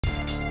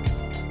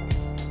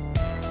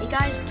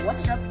guys,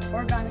 what's up?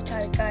 Origami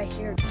Guy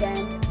here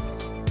again,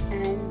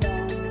 and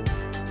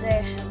today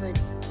I have a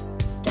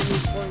demo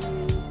for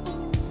you.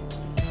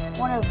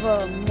 One of the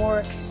more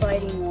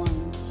exciting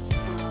ones.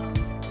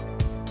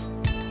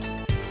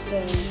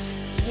 So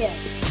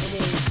yes, it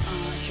is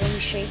Jeremy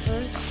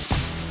Shafer's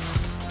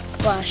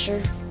Flasher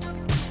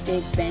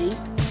Big Bang,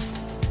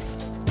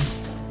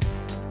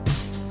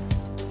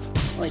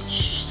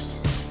 which,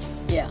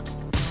 yeah.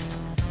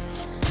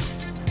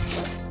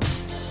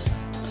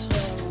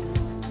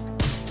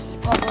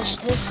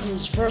 Published this in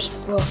his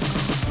first book,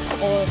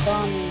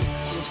 Origami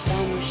to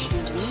Astonish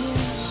and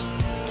Amuse,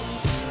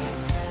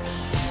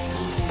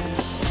 and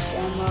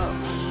demo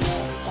and the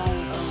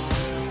diagram.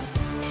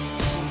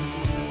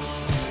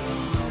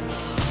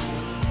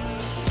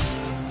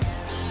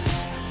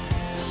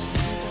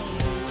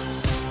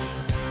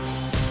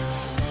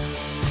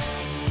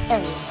 There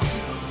we go.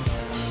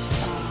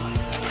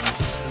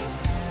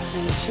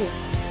 And here,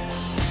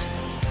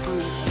 on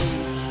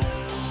page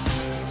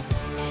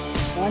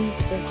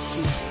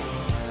 113,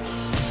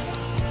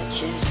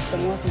 which is the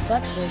more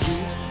complex version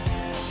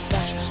of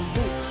Flasher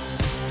Supreme,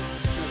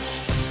 which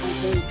I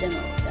did a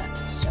demo of that,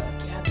 so if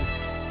you haven't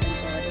been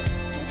already,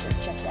 make sure to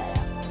check that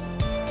out.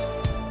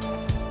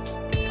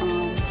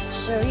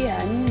 So yeah,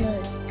 I mean the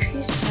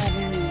crease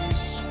pattern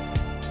is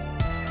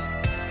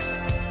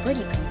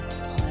pretty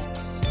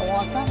complex. Well,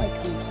 it's not like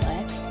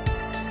complex,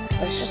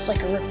 but it's just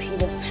like a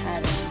repeated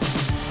pattern.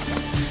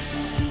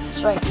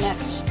 It's right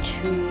next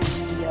to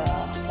the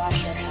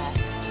Flasher hat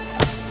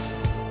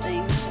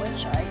thing,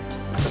 which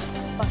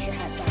Flasher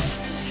hat guys,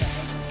 which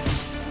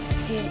I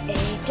did a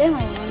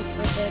demo on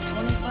for the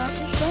 25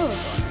 subscriber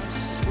bonus.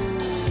 And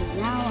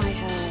now I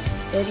have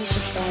 30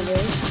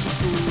 subscribers,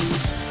 and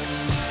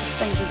just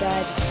thank you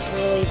guys. It's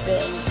really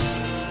big.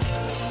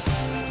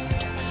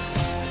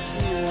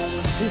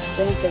 These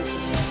same things.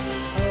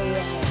 Oh yeah,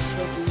 I was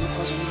working on the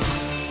puzzle now.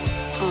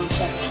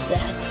 Sorry about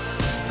that.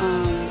 I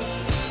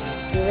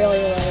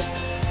really like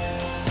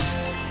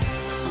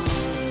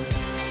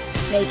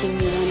making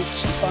me want to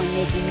keep on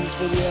making these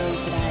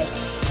videos,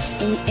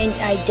 and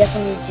I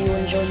definitely do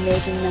enjoy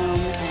making them,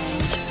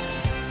 and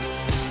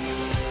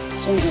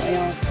so anyway,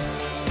 I'll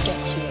get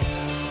to it.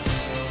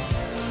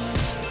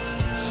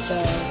 So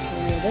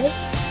here it is.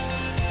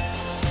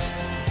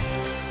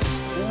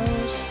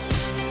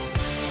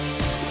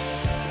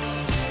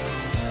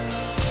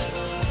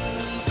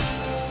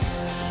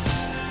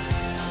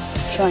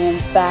 Try and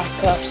back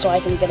up so I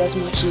can get as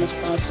much in as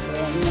possible.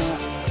 I'm not.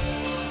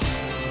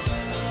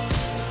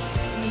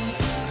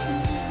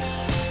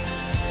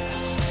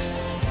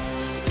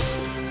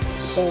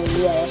 So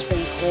yeah, that's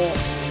pretty cool.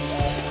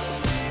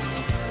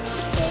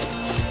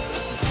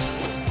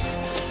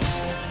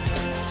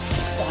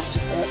 Fast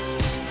with it.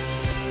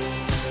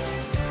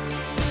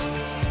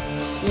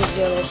 Use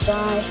the other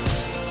side.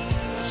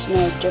 There's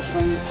no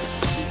difference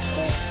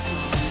because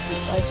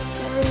it's ice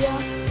area.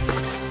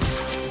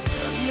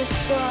 The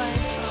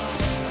sides are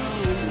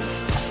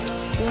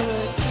good.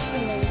 Just the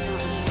main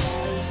mountain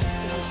valleys, just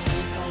in the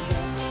sink, I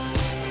guess,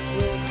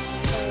 with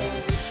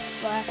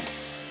black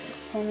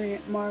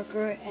permanent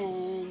marker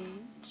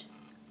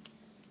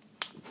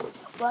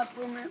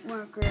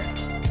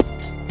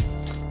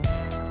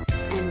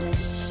and a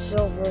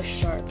silver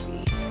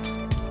Sharpie.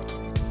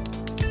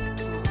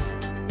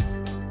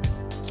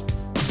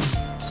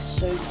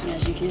 So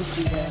as you can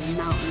see, the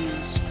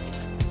mountains,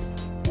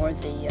 or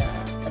the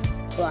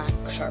black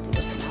Sharpie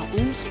was the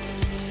mountains,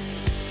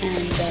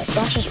 and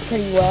flashes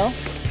pretty well,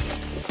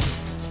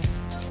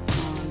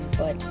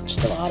 but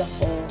just a lot of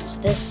folds.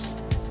 This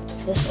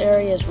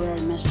area is where I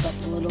messed up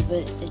a little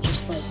bit. It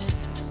just like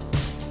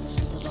was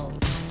a little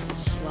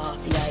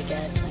sloppy, I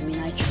guess. I mean,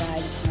 I tried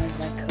as hard as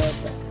I could,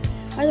 but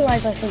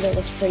otherwise I think it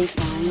looks pretty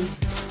fine.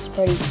 It's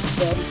pretty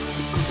good.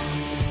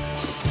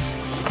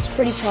 I was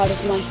pretty proud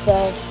of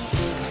myself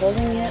for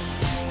holding it.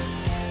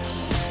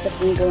 It's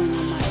definitely going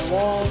on my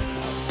wall.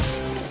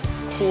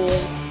 Cool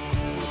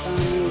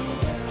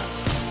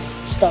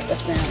stuff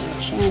that's been on my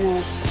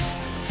channel.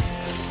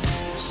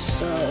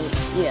 So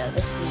yeah,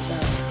 this is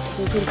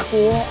pretty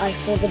cool. I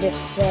folded it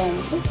from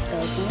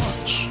that was my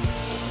watch.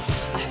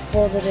 I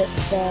folded it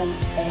from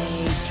a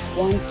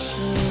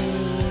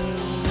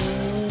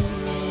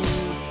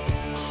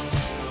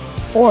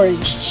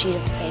 24-inch sheet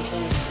of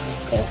paper.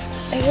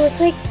 It was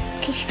like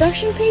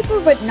construction paper,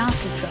 but not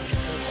construction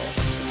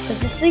paper, because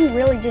this thing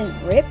really didn't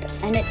rip,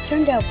 and it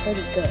turned out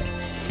pretty good.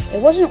 It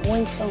wasn't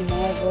Whinstone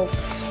Marble,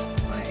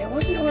 but it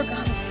wasn't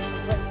origami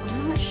paper, but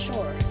I'm not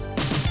sure.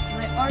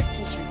 My art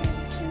teacher gave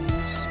it to me,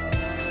 so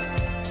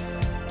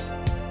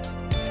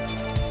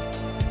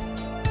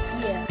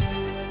yeah.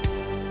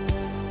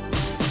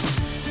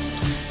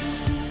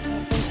 I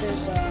don't think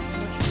there's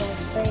much more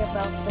to say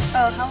about this. Oh,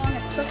 how long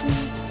it took me?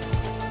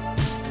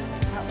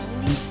 At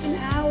least an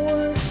hour?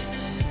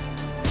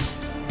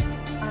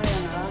 I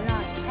don't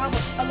know,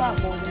 probably a lot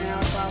more than an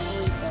hour,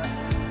 probably, but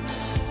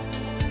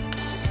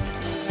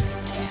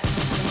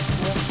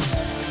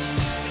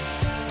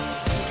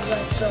thank you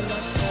guys so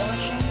much.